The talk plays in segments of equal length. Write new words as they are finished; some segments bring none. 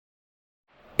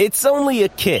It's only a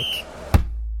kick,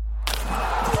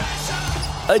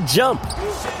 a jump,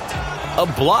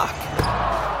 a block.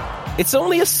 It's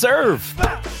only a serve.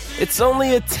 It's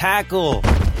only a tackle,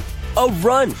 a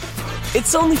run.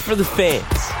 It's only for the fans.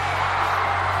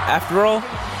 After all,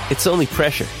 it's only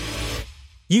pressure.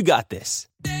 You got this.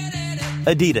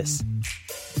 Adidas.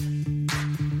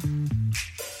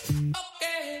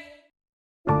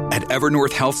 At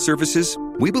Evernorth Health Services,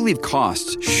 we believe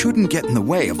costs shouldn't get in the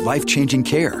way of life-changing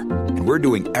care, and we're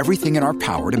doing everything in our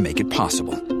power to make it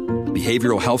possible.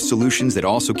 Behavioral health solutions that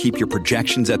also keep your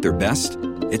projections at their best?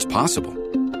 It's possible.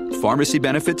 Pharmacy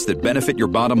benefits that benefit your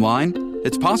bottom line?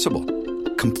 It's possible.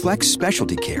 Complex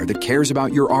specialty care that cares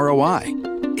about your ROI?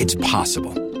 It's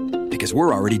possible. Because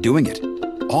we're already doing it.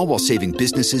 All while saving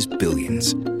businesses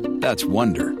billions. That's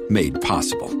Wonder made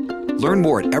possible. Learn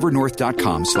more at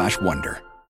evernorth.com/wonder.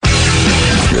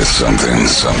 It's something.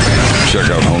 Check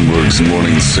out Holmberg's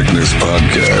Morning Sickness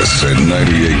Podcast at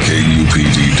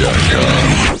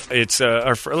 98kupd.com. It's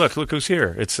look who's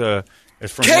here. It's from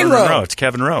Ken Rowe. Rowe. It's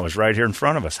Kevin Rowe. It's right here in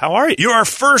front of us. How are you? You're our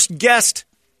first guest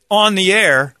on the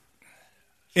air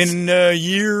in a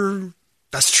year.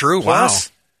 That's true.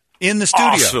 Plus in the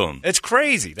studio. Awesome. It's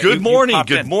crazy. Good morning. How are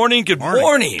you? Good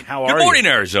morning,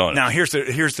 Arizona. Now here's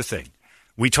the thing.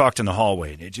 We talked in the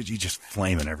hallway, and you just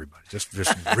flaming everybody, just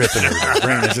ripping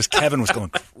everybody. Kevin was going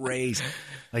crazy,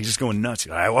 like just going nuts.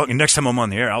 Next time I'm on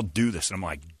the air, I'll do this, and I'm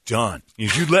like, done.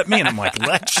 You let me, and I'm like,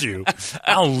 let you.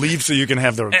 I'll leave so you can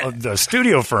have the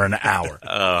studio for an hour.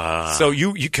 So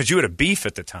you because you had a beef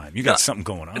at the time, you got something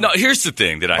going on. No, here's the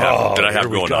thing that I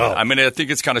have going on. I mean, I think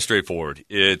it's kind of straightforward.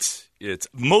 It's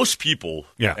most people,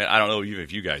 and I don't know even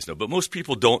if you guys know, but most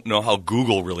people don't know how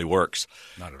Google really works.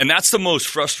 And that's the most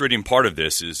frustrating part of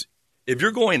this is if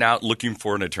you're going out looking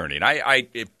for an attorney, and I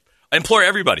implore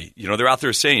everybody, they're out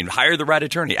there saying, hire the right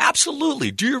attorney.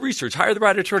 Absolutely. Do your research. Hire the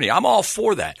right attorney. I'm all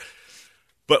for that.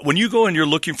 But when you go and you're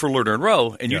looking for Lerner and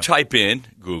Rowe and you type in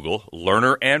Google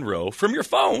Lerner and Rowe from your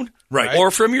phone or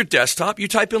from your desktop, you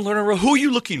type in Lerner and Rowe, who are you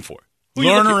looking for?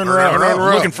 Lerner and Rowe.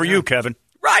 We're looking for you, Kevin.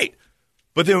 Right.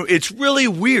 But then it's really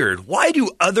weird. Why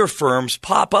do other firms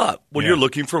pop up when you're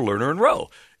looking for Lerner and Rowe?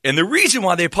 And the reason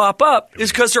why they pop up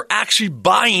is because they're actually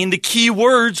buying the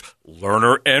keywords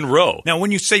Lerner and Rowe. Now,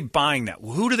 when you say buying that,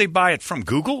 who do they buy it from?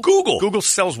 Google? Google. Google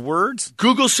sells words?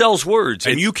 Google sells words.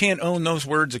 And you can't own those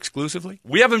words exclusively?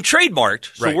 We have them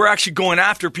trademarked, so we're actually going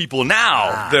after people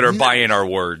now that are buying our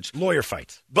words. Lawyer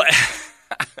fights. But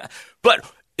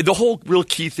the whole real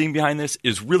key thing behind this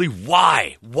is really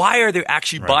why. Why are they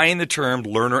actually buying the term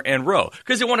Lerner and Rowe?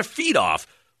 Because they want to feed off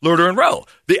Lerner and Rowe.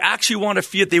 They actually want to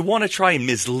feed. They want to try and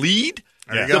mislead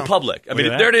the public. I mean,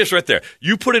 there it is right there.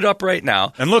 You put it up right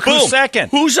now. And look who's second.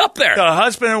 Who's up there? The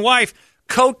husband and wife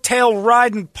coattail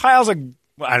riding piles of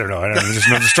I don't know. I'm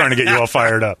just trying to get you all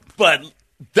fired up. But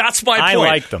that's my point. I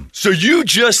like them. So you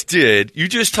just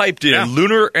typed in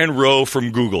Lerner and Rowe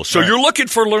from Google. So you're looking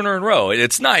for Lerner and Rowe.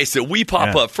 It's nice that we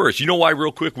pop up first. You know why,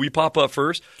 real quick, we pop up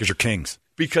first? Because you're kings.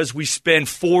 Because we spend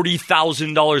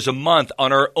 $40,000 a month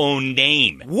on our own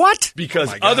name. What?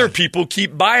 Because other people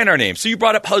keep buying our name. So you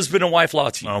brought up husband and wife law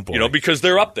team. Oh, boy. Because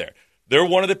they're up there. They're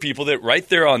one of the people that right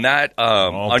there on that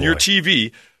on your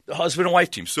TV, the husband and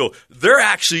wife team. So they're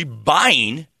actually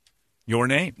buying your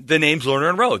name. The name's Lerner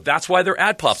and Rowe. That's why their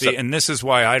ad pops up. And this is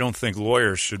why I don't think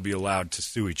lawyers should be allowed to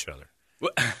sue each other.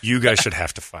 You guys should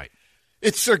have to fight.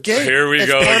 It's their game. Here we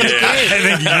go.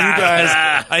 I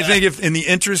think if in the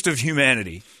interest of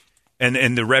humanity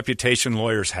and the reputation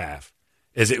lawyers have,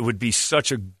 is it would be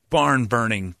such a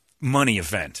barn-burning money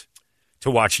event to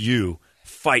watch you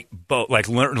fight both, like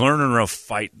Lerner and Rowe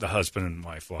fight the husband and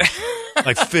wife law.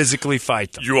 Like physically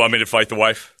fight them. You want me to fight the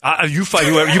wife? You fight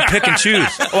whoever. You pick and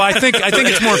choose. Well, I think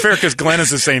it's more fair because Glenn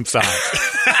is the same size.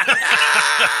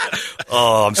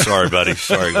 Oh, I'm sorry, buddy.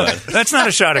 Sorry, Glenn. That's not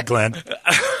a shot at Glenn.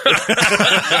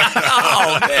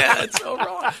 Oh, man, that's so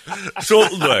wrong. So,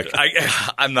 look,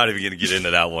 I'm not even going to get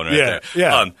into that one there.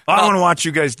 Yeah. I want to watch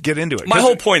you guys get into it. My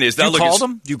whole point is that Do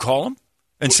you call them?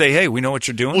 And say, hey, we know what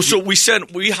you're doing? Well, so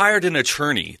we hired an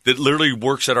attorney that literally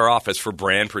works at our office for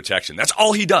brand protection. That's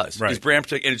all he does is brand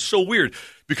protection. And it's so weird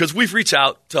because we've reached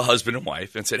out to husband and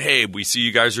wife and said, hey, we see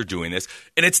you guys are doing this.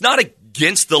 And it's not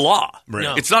against the law. Right.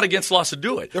 No. It's not against the law to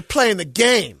do it. They're playing the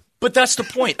game. But that's the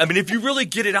point. I mean, if you really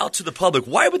get it out to the public,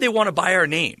 why would they want to buy our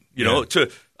name? You know,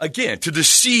 again, to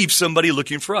deceive somebody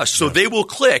looking for us. So they will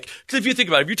click. Because if you think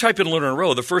about it, if you type in Lerner and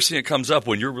Rowe, the first thing that comes up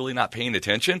when you're really not paying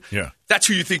attention, that's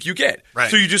who you think you get. Right.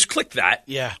 So you just click that,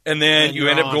 and then you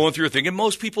end up going through a thing. And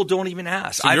most people don't even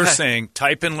ask. So you're saying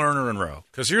type in Lerner and Rowe,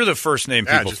 because you're the first name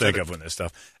people think of when this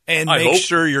stuff. And make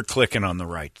sure you're clicking on the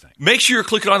right thing. Make sure you're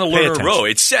clicking on the Lerner and Rowe.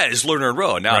 It says Lerner and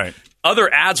Rowe. Now,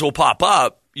 other ads will pop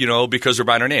up, because they're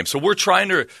buying our name. So we're trying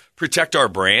to protect our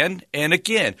brand. And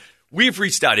again, we've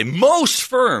reached out. And most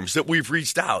firms that we've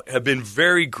reached out have been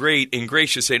very great and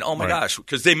gracious, saying, oh, my gosh,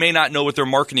 because they may not know what their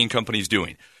marketing company is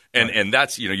doing. And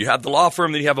that's, you have the law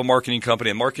firm, then you have a marketing company.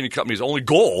 And marketing company's only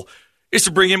goal is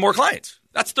to bring in more clients.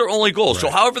 That's their only goal. So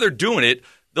however they're doing it,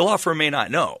 the law firm may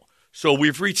not know. So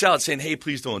we've reached out saying, hey,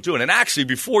 please don't do it. And actually,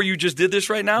 before you just did this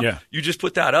right now, you just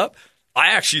put that up, I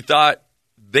actually thought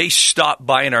they stopped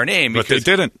buying our name. But they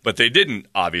didn't. But they didn't,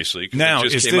 obviously. Now,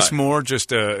 is this more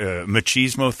just a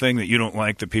machismo thing that you don't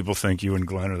like, that people think you and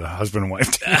Glenn are the husband and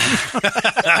wife team?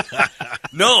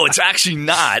 No, it's actually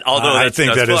not. Although I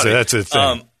think that's a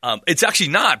thing. It's actually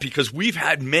not, because we've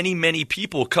had many, many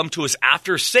people come to us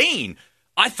after saying,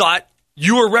 I thought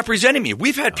you were representing me.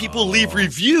 We've had people leave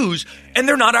reviews, and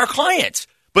they're not our clients.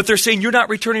 But they're saying, you're not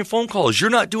returning phone calls, you're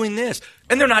not doing this,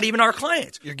 and they're not even our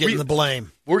clients. You're getting the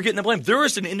blame. We're getting the blame. There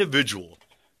is an individual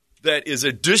that is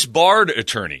a disbarred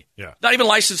attorney, not even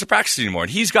licensed to practice anymore,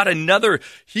 and he's got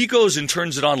he goes and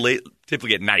turns it on late,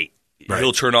 typically at night. Right.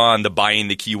 He'll turn on the buying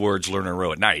the keywords Lerner and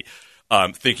Rowe at night,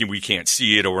 thinking we can't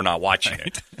see it or we're not watching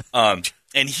it.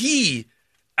 And he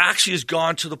actually has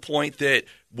gone to the point that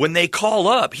when they call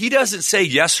up, he doesn't say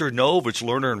yes or no if it's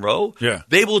Lerner and Rowe.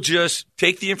 They will just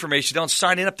take the information down,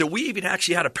 sign it up. That we even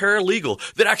actually had a paralegal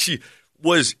that actually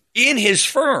was in his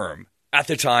firm at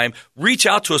the time reach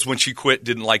out to us when she quit,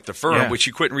 didn't like the firm, when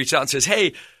she quit and reached out and says,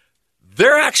 hey,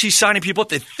 they're actually signing people up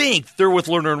that think they're with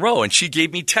Lerner and Rowe. And she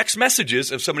gave me text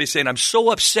messages of somebody saying, I'm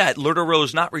so upset Lerner and Rowe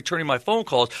is not returning my phone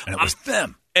calls. And it was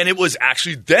them. And it was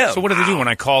actually them. So what do they do when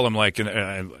I call them,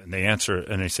 and they answer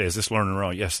and they say, is this Lerner and Rowe?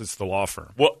 Yes, it's the law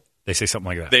firm. Well, they say something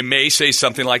like that. They may say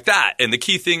something like that. And the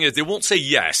key thing is they won't say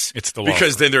yes. It's the law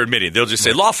because firm. Then they're admitting. They'll just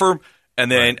say law firm.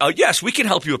 And then, yes, we can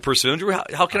help you with personal injury.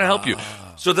 How can I help you?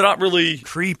 So they're not really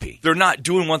creepy. They're not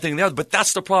doing one thing or the other. But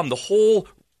that's the problem. The whole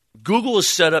Google is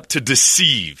set up to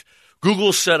deceive. Google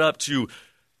is set up to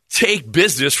take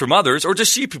business from others or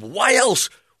deceive people. Why else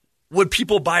would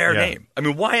people buy our name? I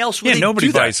mean, why else would they nobody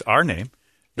do that? buys our name.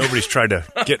 Nobody's tried to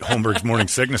get Holmberg's Morning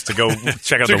Sickness to go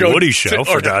check out the Woody Show,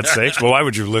 for God's sakes. Well, why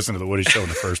would you listen to the Woody Show in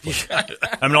the first place?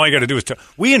 I mean, all you got to do is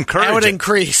we encourage That would it.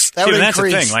 increase. That's the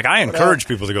thing. Like, I encourage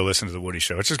people to go listen to the Woody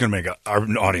Show. It's just going to make our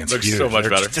audience Looks so much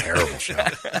better. It's a terrible show.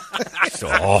 It's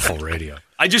awful radio.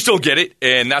 I just don't get it,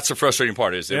 and that's the frustrating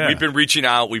part is that we've been reaching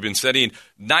out. We've been sending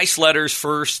nice letters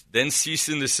first, then cease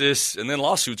and desist, and then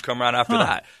lawsuits come around after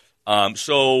that.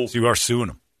 So you are suing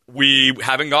them. We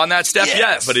haven't gone that step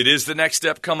yet, but it is the next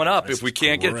step coming up if we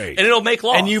can't get it. And it'll make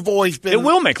law. And you've always been. It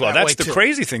will make law. That's the too.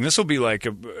 crazy thing. This will be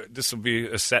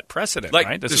a set precedent,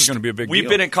 right? This is going to be a big deal. We've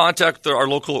been in contact with our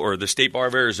local or the State Bar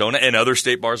of Arizona and other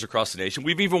state bars across the nation.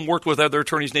 We've even worked with other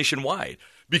attorneys nationwide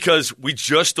because we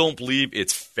just don't believe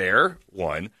it's fair,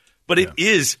 one, but it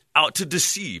is out to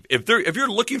deceive. If you're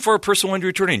looking for a personal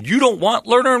injury attorney and you don't want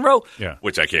Lerner and Rowe,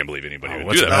 which I can't believe anybody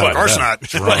would do that. Of course not.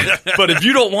 But if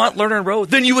you don't want Lerner and Rowe,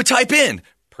 then you would type in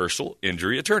personal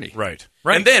injury attorney. Right.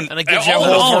 And then it gives you a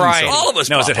whole variety. All of us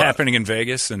now, is it pop up. happening in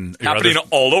Vegas and happening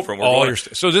all over?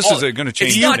 So this is going to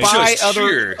change. Do you buy just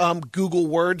other Google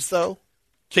words though?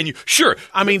 Can you? Sure.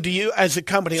 I mean, do you, as a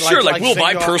company, like we'll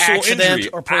buy personal injury,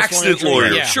 or personal accident injury?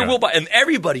 lawyer. Yeah. Sure, we'll buy, and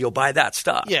everybody will buy that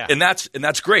stuff. Yeah. and that's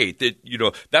great. That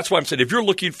that's why I'm saying if you're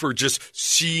looking for just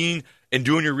seeing and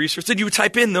doing your research, then you would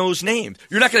type in those names.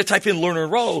 You're not going to type in Lerner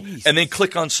and Rowe and then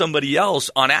click on somebody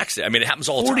else on accident. I mean, it happens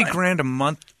all the time. $40,000 a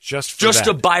month just for that.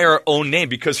 to buy our own name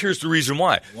because here's the reason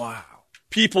why. Wow.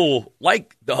 People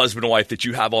like the husband and wife that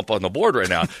you have up on the board right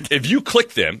now, if you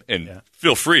click them, and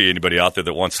feel free, anybody out there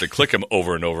that wants to click them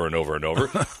over and over and over and over,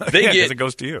 it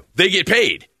goes to you. They get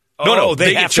paid. No,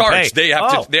 they get charged. They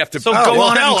have to. So go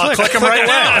on and click them right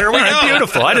now. Here we go.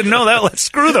 Beautiful. I didn't know that. Let's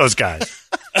screw those guys.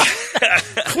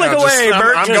 Click away,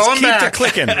 Bert. I'm just going keep back. to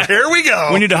clicking. Here we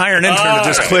go. We need to hire an intern to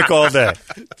just click all day.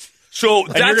 So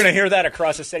and you're going to hear that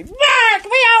across the state. Mark, we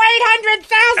owe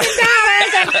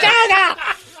 $800,000 in Jonah.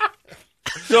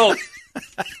 So,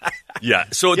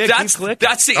 that's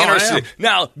the interesting.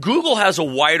 Now, Google has a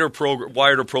wider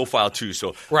profile too.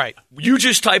 So, you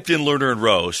just typed in Lerner and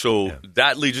Rowe, so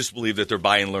that leads us to believe that they're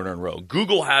buying Lerner and Rowe.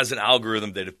 Google has an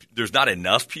algorithm that if there's not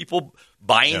enough people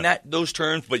buying those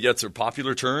terms, but yet they're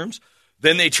popular terms,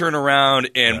 then they turn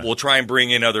around and will try and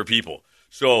bring in other people.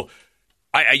 So,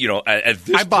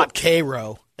 I bought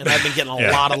K-Row, and I've been getting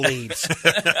a lot of leads.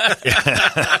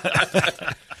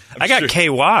 I got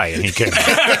KY, and he came.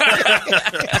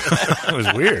 It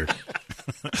was weird.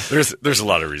 There's a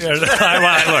lot of reasons.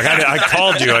 I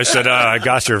called you. I said, I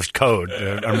got your code.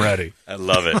 I'm ready. I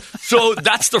love it. So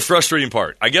that's the frustrating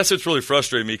part. I guess it's really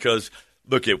frustrating because,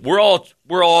 look, we're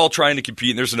all trying to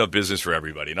compete, and there's enough business for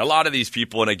everybody. And a lot of these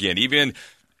people, and again, even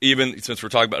since we're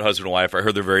talking about husband and wife, I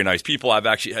heard they're very nice people. I've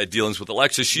actually had dealings with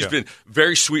Alexis. She's been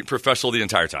very sweet and professional the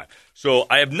entire time. So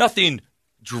I have nothing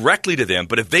directly to them,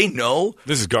 but if they know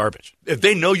this is garbage, if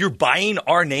they know you're buying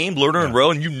our name, Lerner and Rowe,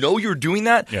 and you know you're doing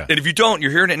that, and if you don't, you're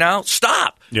hearing it now,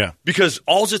 stop. Yeah. Because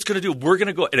all it's going to do, we're going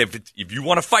to go, and if you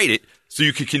want to fight it, so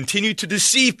you can continue to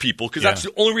deceive people, because that's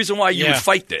the only reason why you would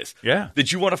fight this. Yeah.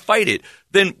 That you want to fight it,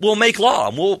 then we'll make law,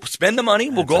 and we'll spend the money,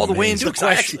 we'll go all the way and do it. The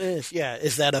question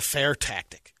is that a fair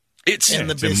tactic? It's in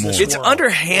the business It's world.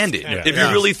 underhanded if you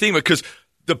really think about it, because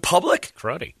the public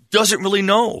doesn't really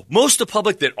know. Most of the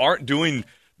public that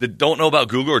don't know about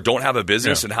Google or don't have a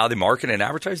business and how they market and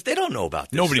advertise, they don't know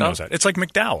about this. Nobody stuff. knows that. It's like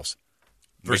McDowell's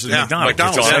versus McDonald's.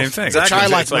 McDonald's, it's the same thing. Which I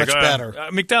like much better.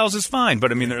 McDonald's is fine,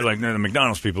 but I mean, they're like, no, the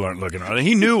McDonald's people aren't looking around.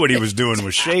 He knew what he was doing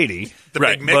was shady,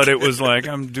 but it was like,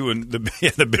 I'm doing the Big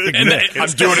Mick. I'm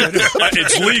doing it.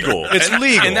 It's legal. It's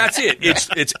legal. And that's it.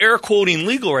 It's air quoting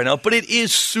legal right now, but it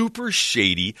is super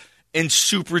shady and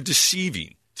super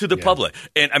deceiving to the public.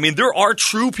 And I mean, there are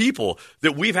true people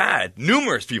that we've had,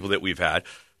 numerous people that we've had,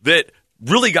 that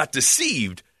really got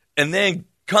deceived and then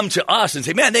come to us and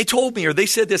say, man, they told me or they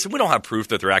said this, and we don't have proof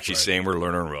that they're actually saying we're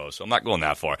Lerner and Rowe, so I'm not going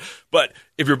that far. But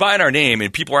if you're buying our name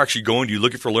and people are actually going to you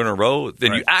looking for Lerner and Rowe,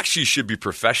 then you actually should be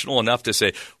professional enough to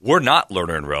say, we're not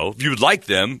Lerner and Rowe. If you would like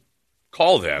them,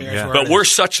 call them, but we're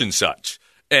such and such.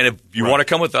 And if you want to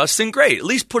come with us, then great. At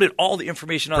least put all the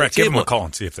information on the table. Give them a call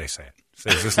and see if they say it.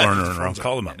 Say, is this Lerner and Rowe?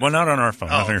 Call them up. Well, not on our phone.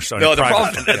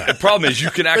 The problem is you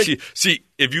can actually see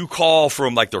if you call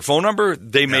from like their phone number,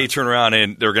 they may turn around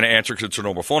and they're going to answer because it's a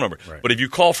normal phone number. Right. But if you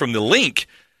call from the link,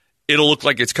 it'll look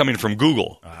like it's coming from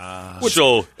Google.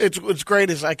 So what's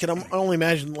great is I can only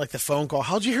imagine like the phone call.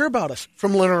 How'd you hear about us?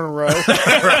 From Lerner and Rowe.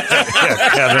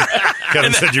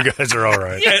 Kevin said you guys are all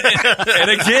right.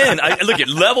 And again, look at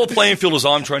level playing field is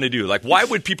all I'm trying to do. Like, why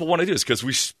would people want to do this? Because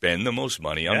we spend the most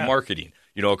money on marketing.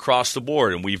 Across the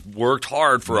board. And we've worked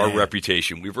hard for our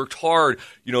reputation. We've worked hard,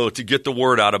 to get the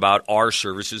word out about our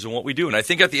services and what we do. And I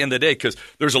think at the end of the day, because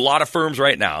there's a lot of firms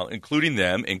right now, including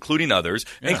them, including others,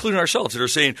 including ourselves, that are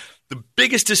saying the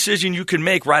biggest decision you can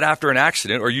make right after an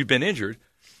accident or you've been injured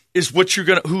is what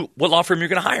law firm you're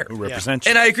going to hire. Who represents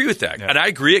you. And I agree with that. Yeah. And I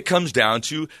agree it comes down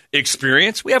to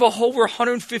experience. We have over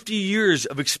 150 years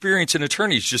of experience in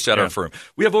attorneys just at our firm.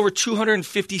 We have over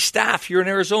 250 staff here in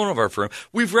Arizona of our firm.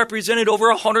 We've represented over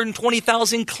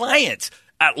 120,000 clients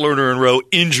at Lerner and Rowe,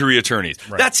 injury attorneys.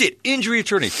 Right. That's it, injury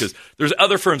attorneys. Because there's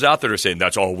other firms out there that are saying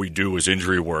that's all we do is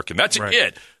injury work, and that's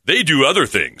it. They do other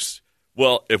things.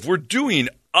 Well, if we're doing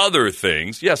other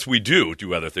things, yes, we do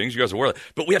other things. You guys are aware of that.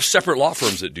 But we have separate law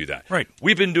firms that do that. Right.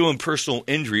 We've been doing personal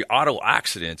injury, auto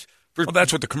accidents.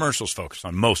 That's what the commercials focus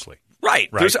on mostly. Right.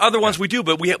 There's other ones we do,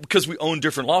 but because we own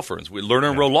different law firms. Lerner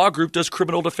and Rowe Law Group does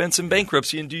criminal defense and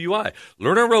bankruptcy and DUI.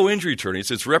 Lerner and Rowe Injury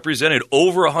Attorneys, it's represented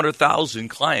over 100,000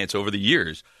 clients over the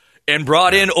years and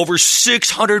brought in over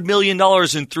 $600 million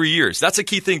in 3 years. That's a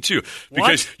key thing, too.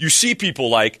 Because you see people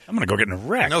like... I'm going to go get in a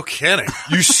wreck. No kidding.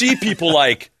 You see people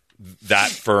like... that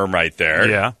firm right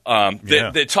there.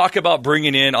 They talk about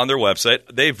bringing in on their website.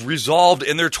 They've resolved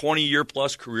in their 20-year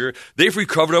plus career, they've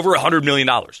recovered over $100 million.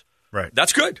 Right.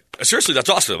 That's good. Seriously, that's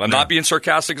awesome. I'm not being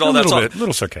sarcastic at all. That's a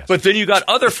little sarcastic. But then you got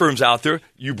other firms out there.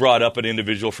 You brought up an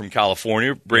individual from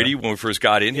California, Brady, when we first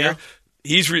got in here.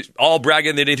 He's all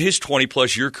bragging that in his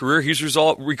 20-plus year career, he's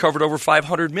recovered over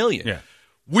 $500 million. Yeah.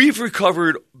 We've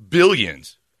recovered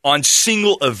billions on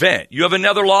single event. You have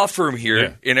another law firm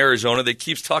here in Arizona that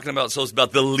keeps talking about themselves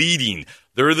about the leading.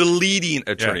 They're the leading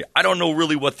attorney. I don't know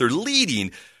really what they're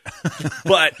leading,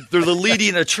 but they're the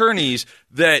leading attorneys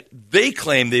that they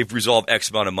claim they've resolved X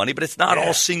amount of money, but it's not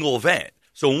all single event.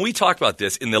 So when we talk about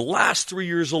this, in the last 3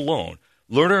 years alone,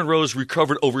 Lerner and Rowe's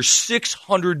recovered over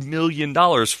 $600 million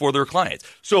for their clients.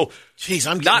 So,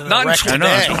 I'm not in 20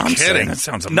 I'm kidding. That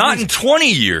sounds amazing. Not in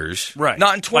 20 years,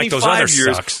 not in 25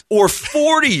 years, or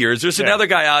 40 years. There's another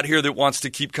guy out here that wants to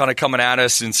keep kind of coming at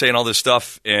us and saying all this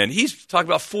stuff, and he's talking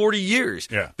about 40 years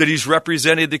that he's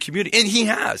represented the community, and he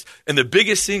has. And the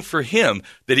biggest thing for him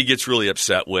that he gets really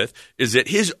upset with is that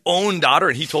his own daughter,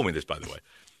 and he told me this, by the way,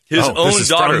 his own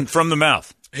daughter from the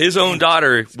mouth. His own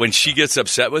daughter, when she gets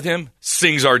upset with him,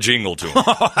 sings our jingle to him.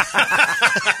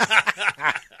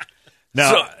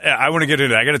 Now, I want to get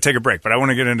into that. I got to take a break, but I want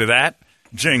to get into that.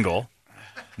 jingle,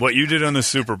 what you did on the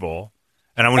Super Bowl.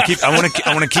 And I want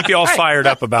to keep you all fired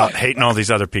up about hating all these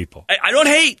other people. I don't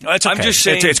hate. No, it's okay. I'm just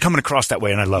saying it's coming across that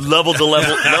way, and I love it. Level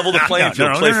the playing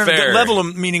field. Play fair. Level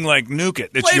meaning like nuke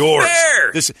it. It's play yours.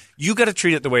 Fair. You got to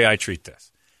treat it the way I treat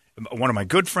this. One of my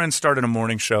good friends started a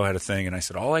morning show, had a thing, and I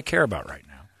said, all I care about right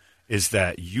now is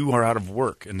that you are out of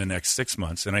work in the next 6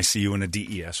 months, and I see you in a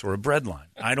DES or a bread line.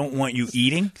 I don't want you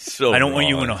eating. I don't want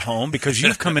you in a home because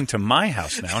you've come into my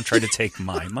house now and tried to take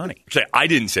my money. I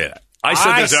didn't say that. I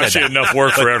said there's actually enough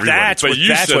work for everybody. That's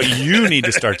what you need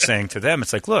to start saying to them.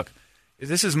 It's like, look,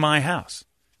 this is my house.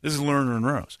 This is Lerner and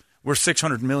Rose. We're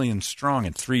 600 million strong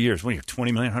in 3 years. What are you,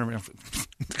 20 million, 100 million?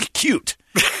 Cute.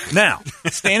 Now,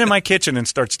 stand in my kitchen and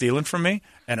start stealing from me,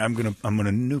 and I'm gonna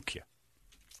nuke you.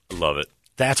 I love it.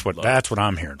 That's what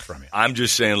I'm hearing from you. I'm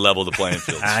just saying level the playing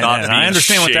field. I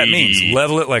understand what that means.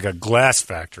 Level it like a glass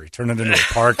factory. Turn it into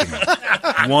a parking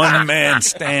lot. One man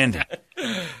standing.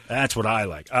 That's what I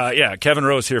like. Kevin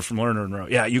Rose here from Lerner and Rose.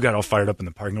 Yeah, you got all fired up in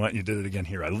the parking lot and you did it again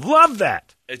here. I love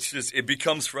that. It's just it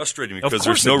becomes frustrating because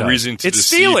there's no reason to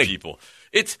deceive stealing. People.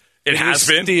 It has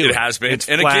been. It has been. It's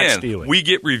and again, stealing. We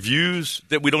get reviews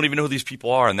that we don't even know who these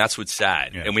people are, and that's what's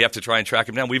sad. Yeah. And we have to try and track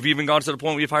them down. We've even gone to the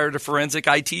point we've hired a forensic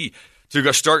IT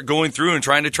to start going through and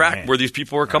trying to track where these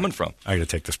people are coming from. I got to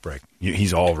take this break.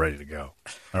 He's all ready to go.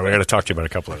 All right, we got to talk to you about a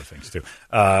couple other things, too.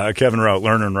 Kevin Rowe,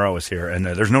 Lerner and Rowe is here, and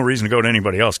there's no reason to go to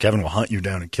anybody else. Kevin will hunt you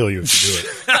down and kill you if you do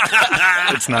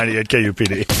it. It's 98 KUPD.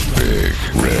 Big,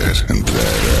 red, and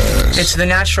badass. It's the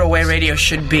natural way radio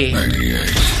should be. 98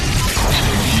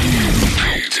 KUPD.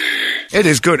 It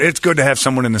is good. It's good to have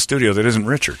someone in the studio that isn't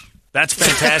Richard. That's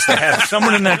fantastic. Have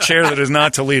someone in that chair that is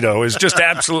not Toledo is just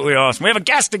absolutely awesome. We have a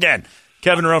guest again.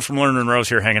 Kevin Rowe from Lerner and Rose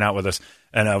here hanging out with us.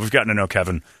 And we've gotten to know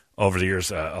Kevin over the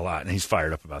years a lot, and he's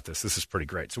fired up about this. This is pretty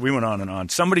great. So we went on and on.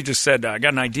 Somebody just said, I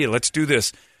got an idea. Let's do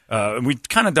this. We've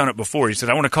kind of done it before. He said,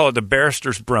 I want to call it the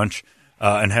Barrister's Brunch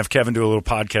and have Kevin do a little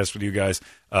podcast with you guys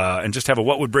and just have a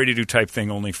what would Brady do type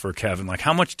thing only for Kevin. Like,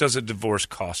 how much does a divorce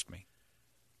cost me?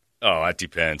 Oh, that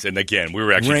depends. And again, we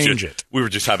were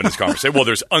just having this conversation. Well,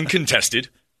 there's uncontested,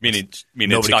 meaning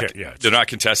it's not, they're not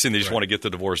contesting. They just want to get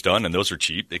the divorce done, and those are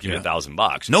cheap. They give you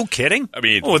 $1,000. No kidding. I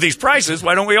mean, with these prices,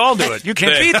 why don't we all do it? You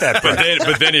can't beat that.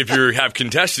 But then if you have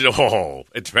contested,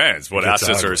 it depends. What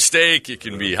assets are at stake? It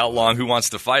can be how long, who wants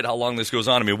to fight, how long this goes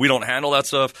on. I mean, we don't handle that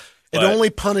stuff. It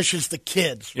only punishes the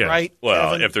kids, right?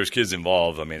 Well, Kevin? if there's kids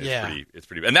involved, I mean, it's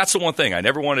pretty. And that's the one thing I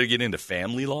never wanted to get into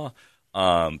family law.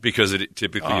 Because it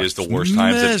typically is the worst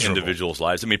times of individuals'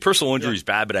 lives. I mean, personal injury is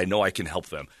bad, but I know I can help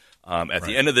them. At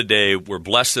the end of the day, we're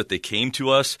blessed that they came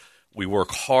to us. We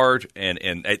work hard,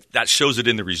 and that shows it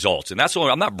in the results. And that's what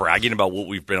I'm not bragging about what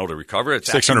we've been able to recover. It's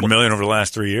 $600 million over the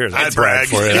last 3 years. I'd brag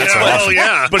for you. That's awesome.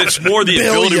 Yeah. But it's more the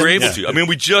ability we're able to. I mean,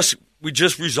 we just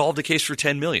resolved a case for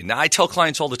 $10 million. Now, I tell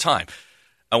clients all the time,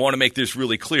 I want to make this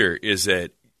really clear, is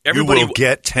that everybody you will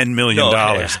get $10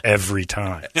 million every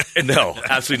time. No,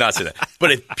 absolutely not say that.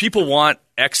 But if people want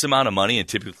X amount of money, and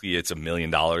typically it's $1 million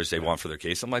they want for their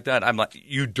case, something like that, I'm like,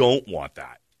 you don't want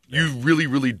that. You really,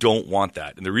 really don't want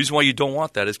that. And the reason why you don't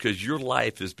want that is because your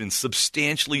life has been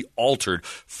substantially altered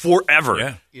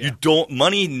forever. Yeah.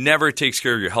 Money never takes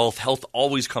care of your health. Health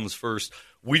always comes first.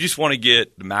 We just want to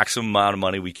get the maximum amount of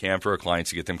money we can for our clients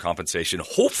to get them compensation,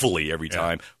 hopefully every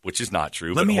time, which is not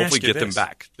true, but hopefully get them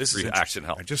back. This is accident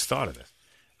help. I just thought of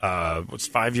this.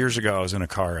 5 years ago, I was in a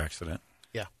car accident.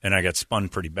 Yeah. And I got spun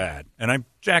pretty bad. And I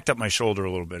jacked up my shoulder a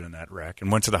little bit in that wreck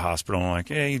and went to the hospital. And I'm like,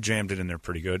 you jammed it in there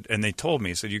pretty good. And they told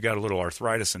me, said, you got a little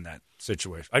arthritis in that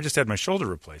situation. I just had my shoulder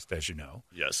replaced, as you know.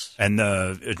 Yes. And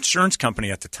the insurance company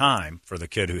at the time for the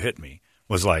kid who hit me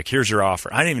was like, here's your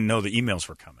offer. I didn't even know the emails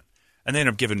were coming. And they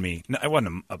ended up giving me, it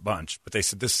wasn't a bunch, but they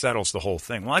said, this settles the whole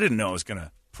thing. Well, I didn't know it was going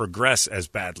to progress as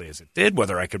badly as it did.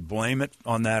 Whether I could blame it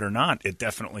on that or not, it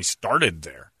definitely started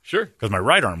there. Sure. Because my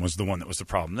right arm was the one that was the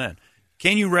problem then.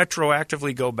 Can you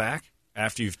retroactively go back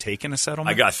after you've taken a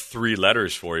settlement? I got 3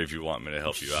 letters for you if you want me to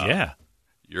help you out. Yeah.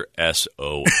 You're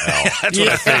SOL. That's what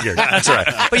I figured. That's all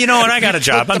right. But you know what? I got a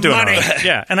job. I'm doing money. All right.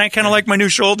 Yeah. And I kind of like my new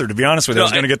shoulder, to be honest with you. I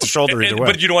was going to get the shoulder either way.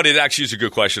 But you know what? It actually is a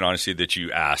good question, honestly, that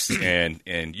you asked.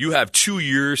 And you have 2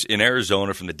 years in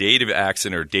Arizona from the date of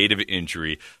accident or date of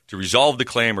injury to resolve the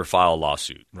claim or file a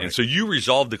lawsuit. Right. And so you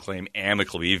resolved the claim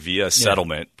amicably via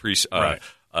settlement,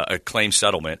 a claim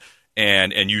settlement.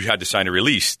 And you had to sign a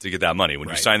release to get that money. When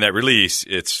you sign that release,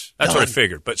 that's what I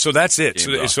figured. But so that's it.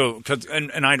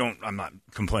 I'm not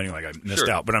complaining like I missed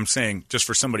out, but I'm saying just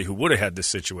for somebody who would have had this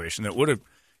situation that would have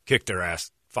kicked their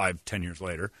ass 5-10 years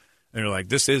later, and they're like,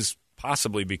 this is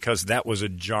possibly because that was a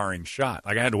jarring shot.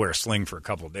 Like I had to wear a sling for a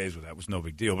couple of days, but that was no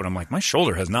big deal. But I'm like, my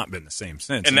shoulder has not been the same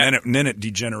since. And then it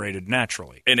degenerated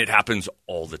naturally. And it happens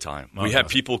all the time. We have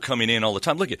people coming in all the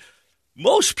time. Look,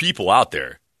 most people out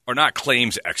there are not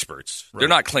claims experts. Right. They're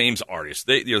not claims artists.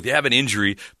 They have an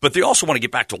injury, but they also want to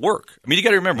get back to work. I mean, you got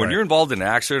to remember, when you're involved in an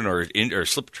accident or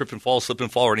slip and fall,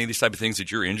 or any of these type of things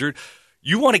that you're injured,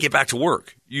 you want to get back to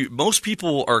work. Most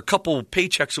people are a couple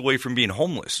paychecks away from being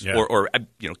homeless or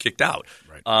kicked out.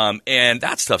 Right. And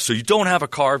that's tough. So you don't have a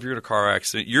car if you're in a car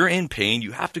accident. You're in pain.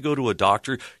 You have to go to a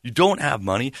doctor. You don't have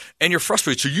money, and you're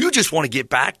frustrated. So you just want to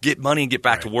get money, and get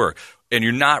back to work. And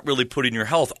you're not really putting your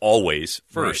health always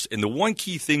first. Right. And the one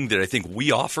key thing that I think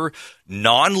we offer,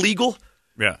 non-legal,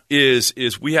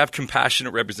 is we have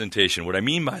compassionate representation. What I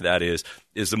mean by that is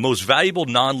the most valuable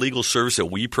non-legal service that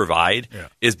we provide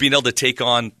is being able to take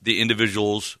on the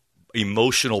individual's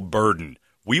emotional burden.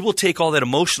 We will take all that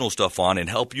emotional stuff on and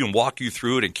help you and walk you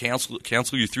through it and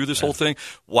counsel you through this whole thing.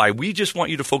 Why? We just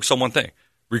want you to focus on one thing: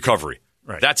 recovery.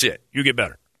 Right. That's it. You get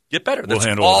better. Get better. That's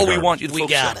all we want you to focus on.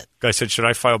 We got it. Guy said, should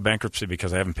I file bankruptcy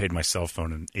because I haven't paid my cell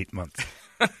phone in 8 months?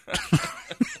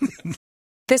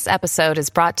 This episode is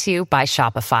brought to you by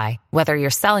Shopify. Whether you're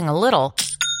selling a little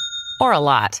or a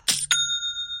lot,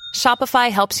 Shopify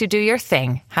helps you do your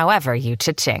thing, however you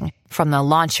cha-ching. From the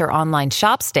launch your online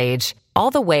shop stage,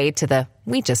 all the way to the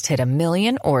we just hit 1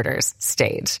 million orders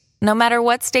stage. No matter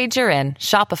what stage you're in,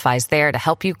 Shopify's there to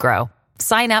help you grow.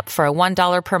 Sign up for a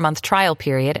 $1 per month trial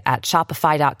period at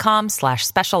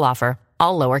shopify.com/special offer,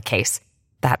 all lowercase.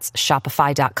 That's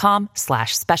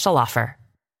shopify.com/special offer.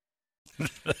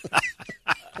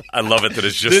 I love it that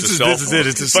it's just a cell phone. This is it.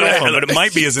 It's a cell phone, but it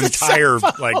might be his entire,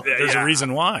 there's a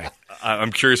reason why.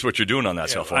 I'm curious what you're doing on that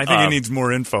cell phone. I think he needs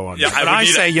more info on that. But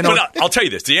I'll tell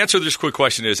you this. The answer to this quick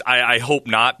question is I hope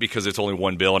not, because it's only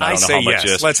one bill and I don't know how much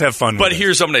it is. Let's have fun with it. But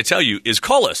here's something I tell you is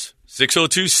call us.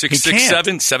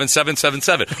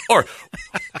 602-667-7777. Or,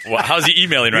 how's he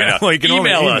emailing right now? Well, you can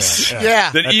email us.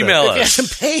 Yeah. Then email us. He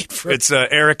hasn't paid for it. It's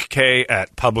Eric K.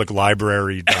 at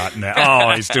publiclibrary.net.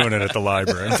 Oh, he's doing it at the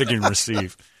library. I'm thinking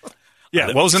receive. Yeah,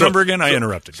 what was the number again? I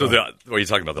interrupted. So what are you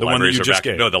talking about? The libraries are back.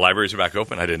 No, the libraries are back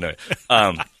open. I didn't know.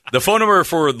 The phone number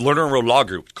for Lerner and Rowe Law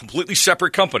Group, completely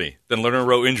separate company than Lerner and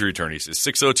Rowe Injury Attorneys, is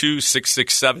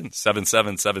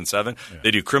 602-667-7777.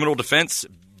 They do criminal defense,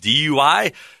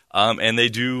 DUI, and they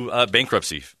do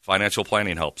bankruptcy, financial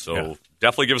planning help. So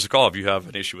definitely give us a call if you have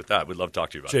an issue with that. We'd love to talk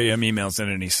to you about it. JM emails in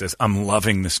and he says, I'm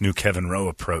loving this new Kevin Rowe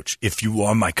approach. If you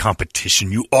are my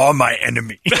competition, you are my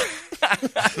enemy.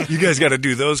 You guys got to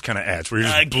do those kind of ads where you're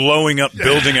just blowing up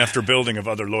building after building of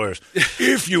other lawyers.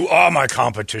 If you are my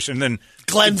competition, then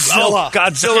Glenzilla.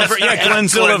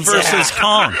 Glenzilla versus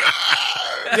Kong.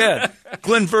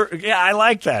 I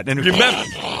like that. And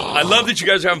I love that you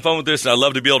guys are having fun with this, and I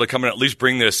love to be able to come and at least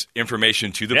bring this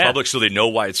information to the public so they know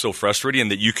why it's so frustrating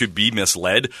and that you could be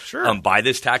misled by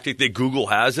this tactic that Google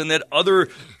has, and that other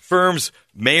firms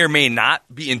may or may not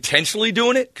be intentionally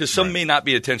doing it, because some may not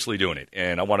be intentionally doing it.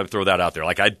 And I want to throw that out there.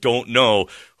 Like, I don't know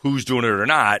who's doing it or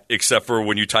not, except for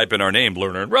when you type in our name,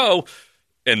 Lerner and Rowe,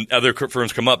 and other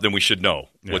firms come up, then we should know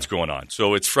what's going on.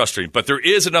 So it's frustrating. But there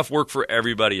is enough work for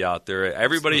everybody out there.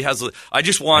 Everybody has – I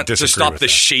just want to stop the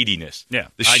shadiness. Yeah.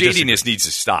 The shadiness needs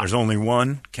to stop. There's only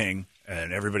one king,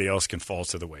 and everybody else can fall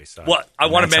to the wayside. Well, I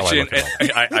want to mention –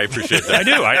 I appreciate that. I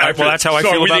do. Well, that's how I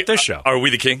feel about this show. Are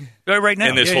we the king? Right now.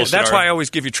 In this whole that's why I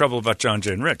always give you trouble about John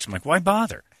Jay and Rich. I'm like, why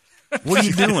bother? What are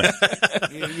you doing?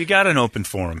 You got an open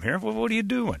forum here. What are you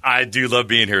doing? I do love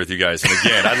being here with you guys. And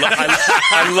again,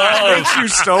 I love it makes you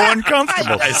so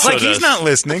uncomfortable. He's not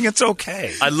listening. It's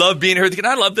okay. I love being here with you. And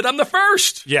I love that I'm the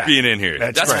first being in here.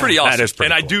 That's pretty awesome. That is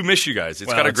pretty cool. I do miss you guys.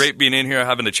 It's kind of great being in here,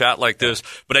 having a chat like this.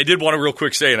 But I did want to real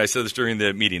quick say, and I said this during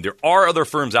the meeting, there are other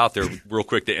firms out there, real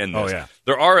quick to end this. Oh, yeah.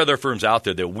 There are other firms out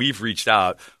there that we've reached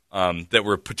out that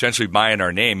were potentially buying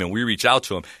our name, and we reached out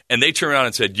to them, and they turned around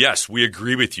and said, yes, we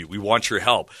agree with you. We want your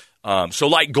help. So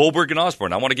like Goldberg and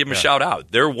Osborne, I want to give them a shout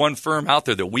out. They're one firm out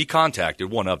there that we contacted,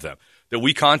 one of them, that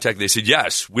we contacted. They said,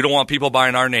 yes, we don't want people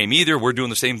buying our name either. We're doing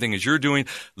the same thing as you're doing.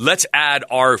 Let's add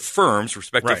our firms,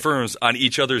 respective firms, on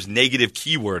each other's negative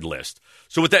keyword list.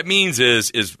 So what that means is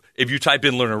if you type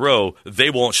in Lerner Rowe, they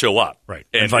won't show up. Right.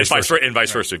 And vice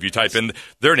versa. If you type in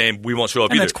their name, we won't show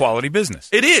up either. That's quality businss.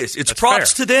 It is. It's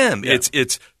props to them. Yeah.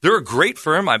 They're a great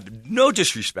firm. I've no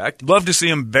disrespect. Love to see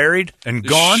them buried and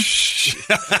gone.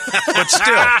 But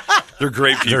still, they're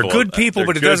great people. They're good people,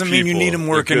 but it doesn't mean you need them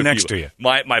working next to you.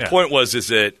 My point is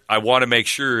that I want to make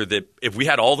sure that if we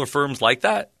had all the firms like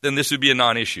that, then this would be a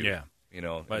non-issue. Yeah.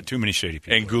 But too many shady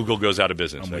people. And Google goes out of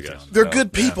business, I guess. They're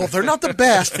good people. They're not the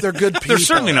best. They're good people. They're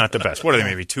certainly not the best. What are they,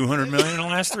 maybe 200 million in the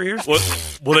last 3 years? Well,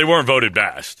 they weren't voted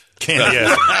best. Candy.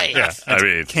 Yeah. I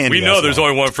mean, we know there's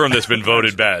only one firm that's been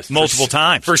voted best. Multiple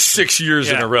times. For 6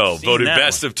 years in a row. Voted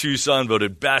best one. of Tucson,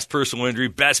 voted best personal injury,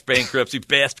 best bankruptcy,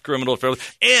 best criminal affairs,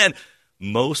 and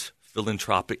most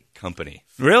philanthropic company.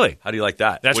 Really? How do you like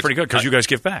that? That's pretty good because you guys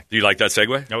give back. Do you like that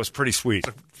segue? That was pretty sweet.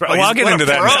 I'll get into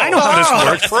that. I know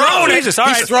how this works. Jesus, all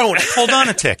right. He's throwing it. Hold on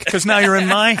a tick, because now you're in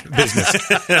my business.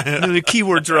 The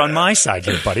keywords are on my side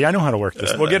here, buddy. I know how to work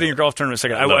this. We'll get in your golf tournament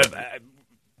in a second.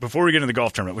 Before we get into the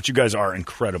golf tournament, which you guys are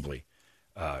incredibly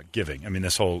giving. I mean,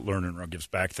 this whole Learn and Row Gives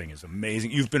Back thing is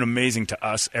amazing. You've been amazing to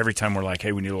us every time we're like,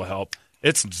 hey, we need a little help.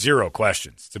 It's 0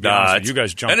 questions, to be honest with you. You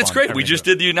guys jump on. And it's great. We just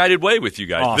did the United Way with you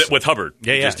guys, awesome. With Hubbard.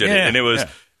 Yeah, we just did it. And it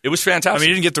was fantastic. I mean,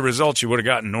 you didn't get the results you would have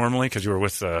gotten normally because you were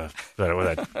with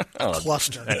that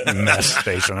cluster mess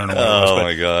station. I don't know what it was. Oh,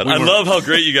 my God. I love how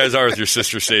great you guys are with your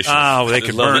sister station. Oh, they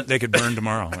could burn. They could burn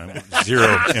tomorrow.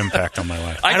 0 impact on my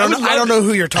life. I don't know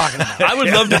who you're talking about. I would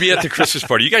love to be at the Christmas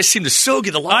party. You guys seem to so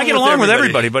get along. I get along with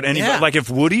everybody, but like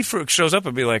if Woody shows up,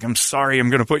 I'd be like, I'm sorry,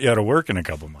 I'm going to put you out of work in a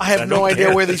couple months. I have no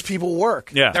idea where these people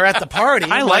work. Yeah. They're at the party.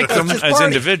 I like them as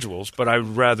individuals, but I'd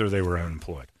rather they were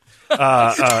unemployed.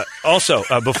 Also,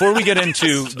 before we get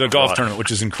into the golf tournament,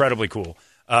 which is incredibly cool,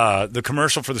 the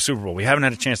commercial for the Super Bowl, we haven't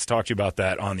had a chance to talk to you about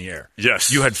that on the air.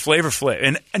 Yes. You had Flavor Flav,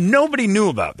 and nobody knew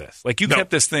about this. Like, you kept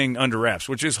this thing under wraps,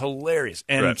 which is hilarious.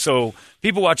 And so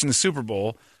people watching the Super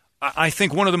Bowl, I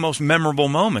think one of the most memorable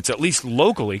moments, at least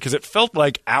locally, because it felt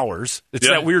like ours. It's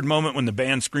that weird moment when the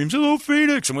band screams, "Hello,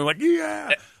 Phoenix," and we're like,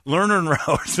 yeah. Lerner and Rowe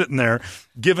are sitting there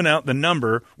giving out the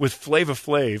number with Flava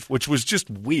Flav, which was just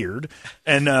weird,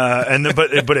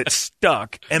 but it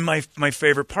stuck. And my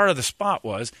favorite part of the spot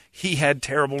was he had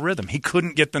terrible rhythm. He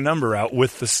couldn't get the number out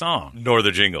with the song, nor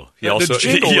the jingle. The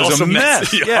jingle was a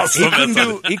mess. He couldn't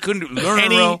do Lerner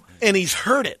and Rowe, and he's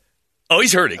heard it. Oh,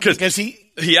 he's heard it because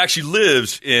he actually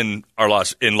lives in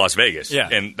Las Vegas,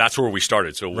 and that's where we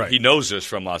started. So he knows us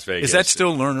from Las Vegas. Is that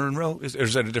still Lerner and Rowe, or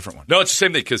is that a different one? No, it's the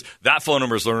same thing because that phone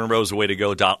number is Lerner and Rowe is the way to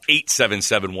go. Dial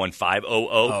 877-1500.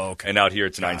 Oh, okay. And out here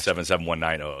it's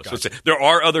 977-1900. Gotcha. So there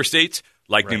are other states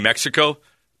like New Mexico.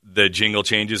 The jingle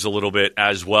changes a little bit,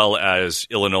 as well as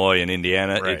Illinois and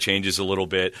Indiana. It changes a little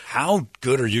bit. How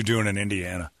good are you doing in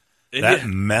Indiana? That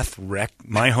meth wrecked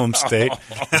my home state.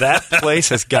 That place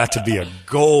has got to be a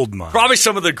gold mine. Probably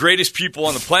some of the greatest people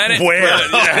on the planet. Where?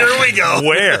 Here we go.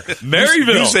 Where?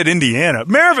 Maryville. You said Indiana.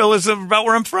 Maryville is about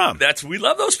where I'm from. We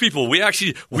love those people. We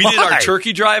did our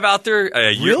turkey drive out there.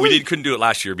 Really? We couldn't do it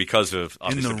last year because of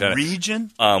in the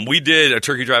region. We did a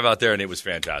turkey drive out there, and it was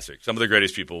fantastic. Some of the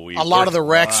greatest people. A lot of the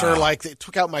wrecks are like they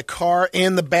took out my car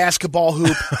and the basketball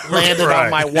hoop landed on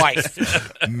my wife.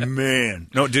 Man,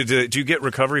 no. Did you get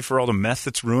recovery for all the meth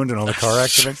that's ruined in all the car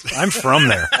accidents? I'm from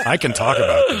there. I can talk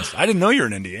about this. I didn't know you're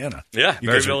in Indiana. Yeah,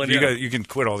 Maryville, Indiana. You can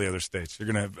quit all the other states. You're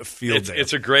going to have a field day.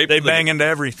 It's a great. They bang into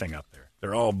everything up there.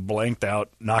 They're all blanked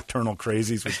out, nocturnal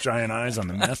crazies with giant eyes on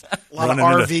the meth. A lot of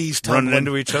RVs running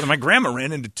into each other. My grandma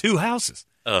ran into 2 houses.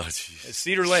 Oh, jeez.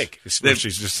 Cedar Lake.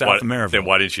 She's just south of Maryville. Then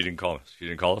why didn't she call us? She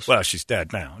didn't call us? Well, she's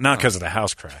dead now. Not because of the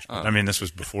house crash. I mean, this was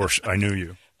before I knew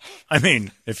you. I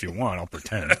mean, if you want, I'll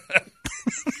pretend.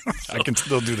 I can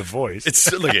still do the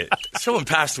voice. Look at someone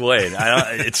passed away.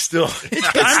 And it's still.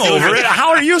 I'm over it. How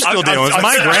are you still dealing with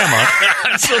my grandma?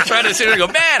 I'm still trying to sit there and go,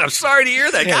 man, I'm sorry to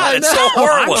hear that. God, it's so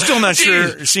horrible. I'm still not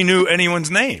sure she knew anyone's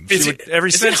name. Is it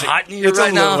hot in here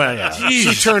right now?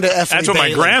 She turned to F. That's what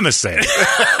my grandma's saying.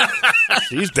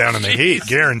 She's down in the heat,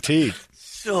 guaranteed.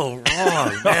 So wrong,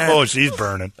 man. Oh, she's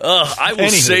burning. I will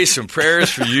say some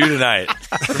prayers for you tonight.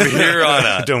 From here on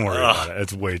out. Don't worry about it.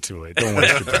 It's way too late. Don't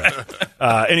waste your breath.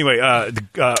 Anyway,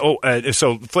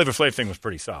 so Flavor Flav thing was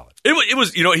pretty solid. It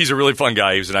was, he's a really fun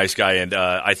guy. He was a nice guy. And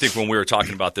I think when we were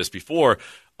talking about this before,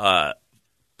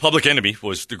 Public Enemy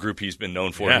was the group he's been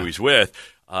known for, who he's with.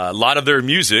 A lot of their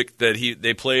music that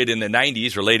they played in the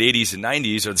 90s or late 80s and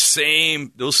 90s are the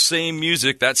same. Those same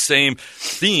music, that same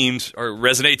themes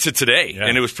resonate to today. Yeah.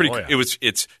 And it was pretty.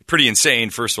 It's pretty insane,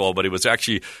 first of all, but it was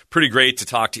actually pretty great to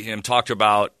talk to him. Talked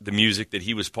about the music that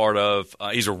he was part of.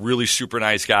 He's a really super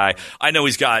nice guy. I know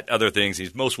he's got other things.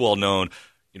 He's most well known,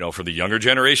 for the younger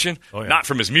generation, not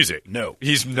from his music. No,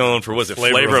 he's known for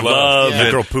Flavor of Love. Yeah.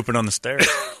 The girl pooping on the stairs.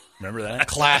 Remember that?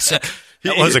 Classic.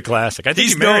 That was a classic. I think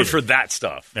he's known for that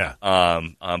stuff. Yeah.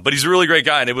 But he's a really great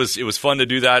guy, and it was fun to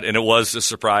do that, and it was a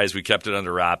surprise. We kept it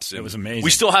under wraps. It was amazing. We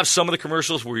still have some of the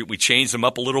commercials where we changed them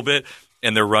up a little bit,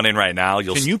 and they're running right now.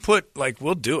 Can you put,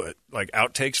 we'll do it,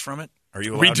 outtakes from it? Are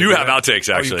you? We do have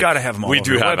outtakes. Actually, you've got to have them. We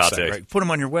do have outtakes. Right? Put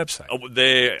them on your website. Put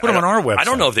them on our website. I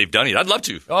don't know if they've done it. I'd love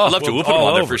to. We'll put them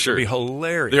on there for sure. It'd be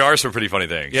hilarious. There are some pretty funny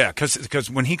things. Yeah, because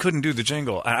when he couldn't do the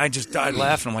jingle, I just died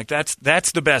laughing. I'm like, that's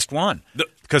the best one.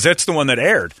 Because that's the one that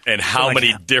aired. And how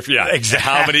many different? Yeah, exactly.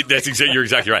 How many? You're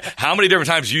exactly right. How many different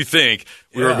times you think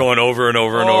we were going over and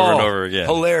over and over and over again?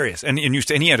 Hilarious. And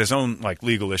he had his own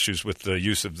legal issues with the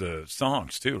use of the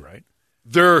songs too, right?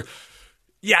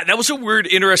 Yeah, that was a weird,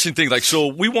 interesting thing. So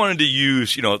we wanted to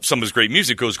use, some of his great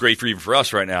music goes great even for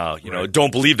us right now.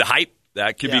 Don't believe the hype.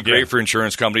 That could be great for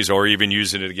insurance companies or even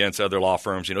using it against other law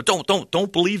firms.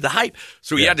 Don't believe the hype.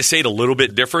 So he had to say it a little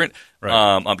bit different.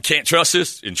 Right. Can't trust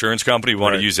this insurance company. We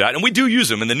want to use that. And we do use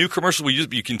them. In the new commercial we use,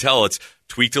 but you can tell it's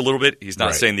tweaked a little bit. He's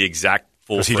not saying the exact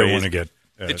full phrase. Because he don't want to get...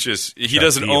 it's just he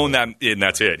doesn't own that, and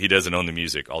that's it. He doesn't own the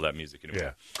music, all that music anymore.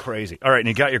 Yeah, crazy. All right, and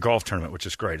you got your golf tournament, which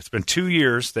is great. It's been 2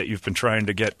 years that you've been trying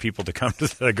to get people to come to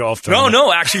the golf tournament.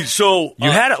 No, actually, so you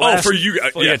had it last. For you,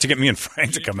 to get me and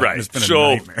Frank to come out. Right. It's been a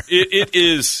nightmare. It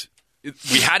is.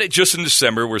 We had it just in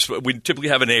December. We typically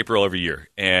have it in April every year,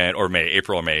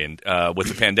 April or May. And with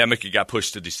the pandemic, it got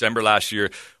pushed to December last year.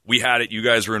 We had it. You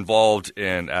guys were involved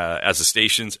in as the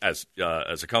stations, as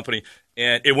a company,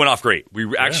 and it went off great.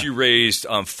 We actually raised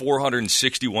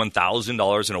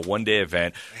 $461,000 in a one-day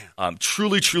event.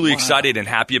 Truly excited and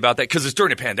happy about that because it's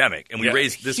during a pandemic, and we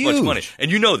raised this much money.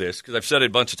 And you know this because I've said it a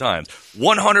bunch of times.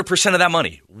 100% of that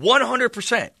money,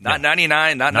 100%, not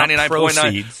 99, not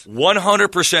 99.9,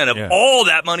 100% of all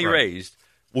that money raised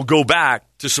will go back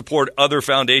to support other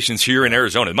foundations here in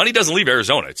Arizona. The money doesn't leave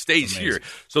Arizona. It stays here.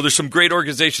 So there's some great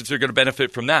organizations that are going to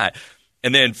benefit from that.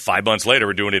 And then 5 months later,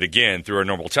 we're doing it again through our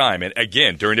normal time. And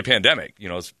again, during the pandemic, a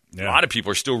lot of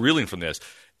people are still reeling from this.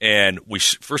 And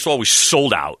first of all, we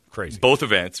sold out both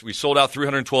events. We sold out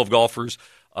 312 golfers.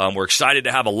 We're excited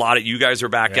to have a lot of you guys are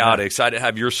back out. Excited to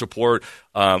have your support.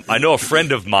 I know a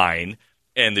friend of mine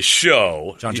and the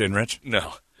show. John J. and Rich?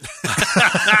 No.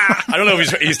 I don't know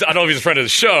if he's a friend of the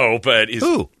show, but he's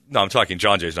who? No, I'm talking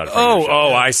John Jay's not a friend of the show.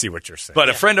 Oh, I see what you're saying. But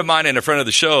a friend of mine and a friend of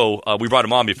the show, we brought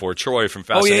him on before, Troy from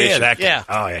Fascination. That guy. Yeah.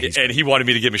 Oh, yeah. And he wanted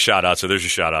me to give him a shout out, so there's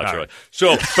your shout out, Troy. Right.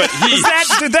 So, but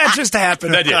did that just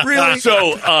happen? That did. Really?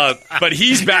 So, but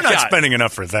he's back You're out. Not spending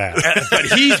enough for that. But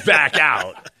he's back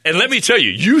out. And let me tell you,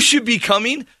 you should be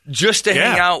coming just to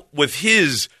hang out with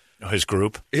his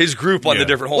group on the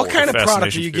different holes. What kind of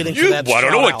product are you getting for that? Well, I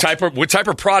don't know what type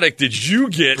of product did you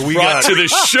get brought to the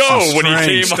show when he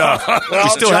came stuff. on? Well, we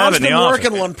still John's have it in the been office.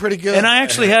 working one pretty good, and I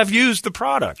actually have used the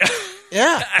product.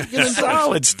 Yeah,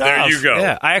 solid stuff. There you go.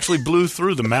 Yeah, I actually blew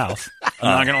through the mouth. I'm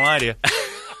not going to lie to you.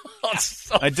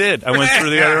 I did. I went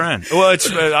through the other end. Well,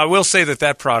 I will say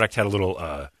that product had a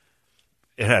little.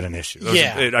 It had an issue.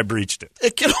 I breached it.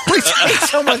 It can only take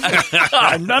so much.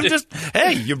 I'm just.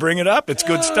 Hey, you bring it up. It's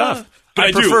good stuff.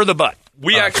 I prefer the butt.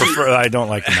 I don't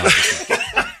like the mouth.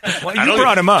 Well, you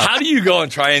brought him up. How do you go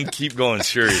and try and keep going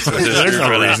serious with this? There's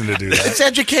no reason to do that. It's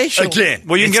educational. Again.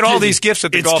 Well, you can get all these gifts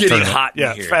at the golf tournament. It's getting hot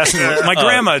in here. Fascinating. My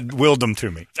grandma willed them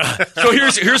to me. So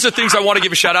here's the things I want to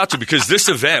give a shout out to because this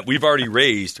event we've already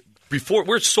raised before.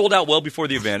 We're sold out well before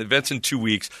the event. Event's in 2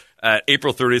 weeks.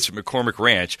 April 30th at McCormick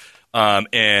Ranch.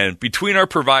 And between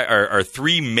our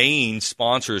three main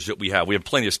sponsors that we have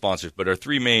plenty of sponsors, but our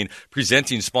three main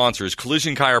presenting sponsors,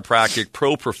 Collision Chiropractic,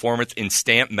 Pro Performance, and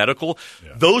Stamp Medical,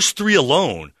 those three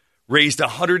alone raised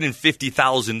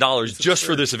 $150,000 just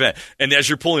for this event. And as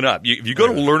you're pulling up, if you go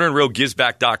to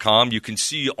learnandrealgivesback.com, you can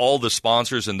see all the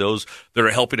sponsors and those that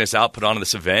are helping us out put on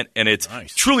this event, and it's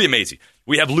truly amazing.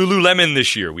 We have Lululemon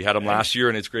this year. We had them last year,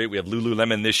 and it's great. We have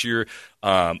Lululemon this year.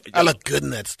 I look good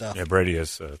in that stuff. Yeah, Brady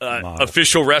is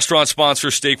official restaurant sponsor,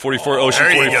 Steak 44,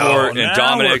 Ocean 44, and now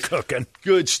Dominic. We're cooking.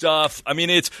 Good stuff. I mean,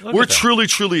 we're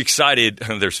truly excited.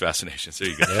 There's Fascinations. There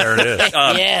you go. There it is.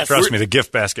 Yes. Trust me, the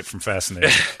gift basket from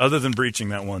Fascination. Other than breaching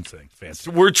that one thing, fancy.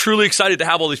 We're truly excited to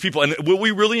have all these people, and what we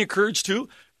really encourage too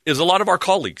is a lot of our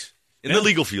colleagues in the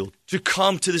legal field to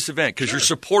come to this event because you're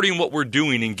supporting what we're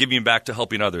doing and giving back to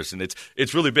helping others, and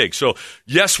it's really big. So,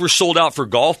 yes, we're sold out for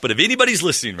golf, but if anybody's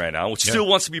listening right now which still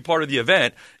wants to be part of the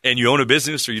event and you own a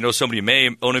business or you know somebody who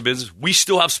may own a business, we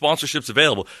still have sponsorships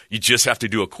available. You just have to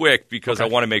do it quick because I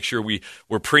want to make sure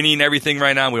we're printing everything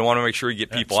right now. We want to make sure we get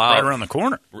people out. Right around the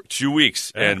corner. 2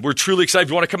 weeks, and we're truly excited. If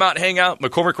you want to come out and hang out,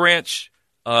 McCormick Ranch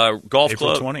Golf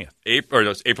April Club. 20th.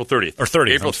 April 30th. Or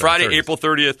 30th. Friday, 30th. April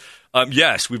 30th.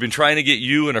 Yes, we've been trying to get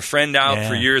you and a friend out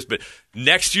for years, but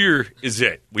next year is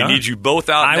it. We need you both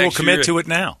out I will next commit year. to it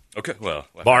now. Okay, well.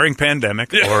 Barring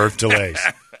pandemic or delays.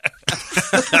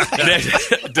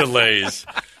 Delays.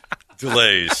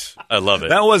 delays. I love it.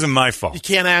 That wasn't my fault. You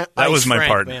can't. That was my Frank,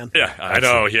 partner. man. Yeah, I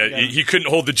know. He couldn't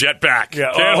hold the jet back.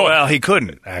 Yeah. Well, he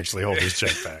couldn't actually hold his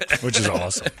jet back, which is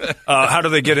awesome. How do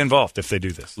they get involved if they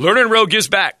do this?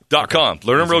 LearningRowGivesBack.com.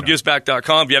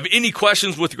 LearningRowGivesBack.com. If you have any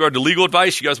questions with regard to legal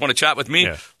advice, you guys want to chat with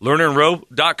me,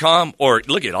 LearningRow.com, or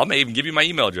look at, I may even give you my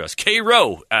email address,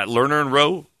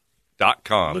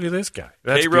 krow@LearningRow.com. Look at this guy.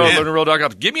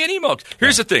 krow@LearningRow.com. Give me an email.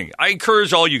 Here's the thing. I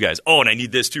encourage all you guys. Oh, and I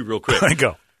need this too real quick.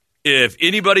 Go. If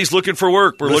anybody's looking for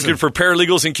work, we're looking for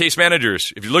paralegals and case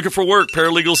managers. If you're looking for work,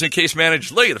 paralegals and case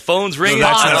managers, look at the phone's ringing. No,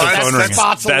 that's not the phone ringing.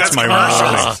 That's my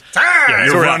ringing. Yeah,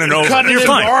 you're running over. You're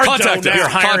fine. Contact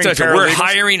us. Contact us. We're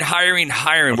hiring.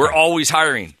 We're always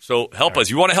hiring. So help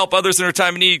us. You want to help others in their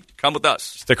time of need? Come with us.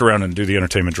 Stick around and do the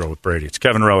entertainment drill with Brady. It's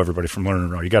Kevin Rowe, everybody from Learning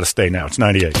Row. You got to stay now. It's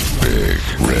 98. Big,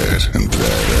 red, and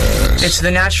badass. It's the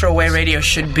natural way radio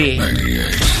should be.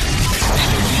 98.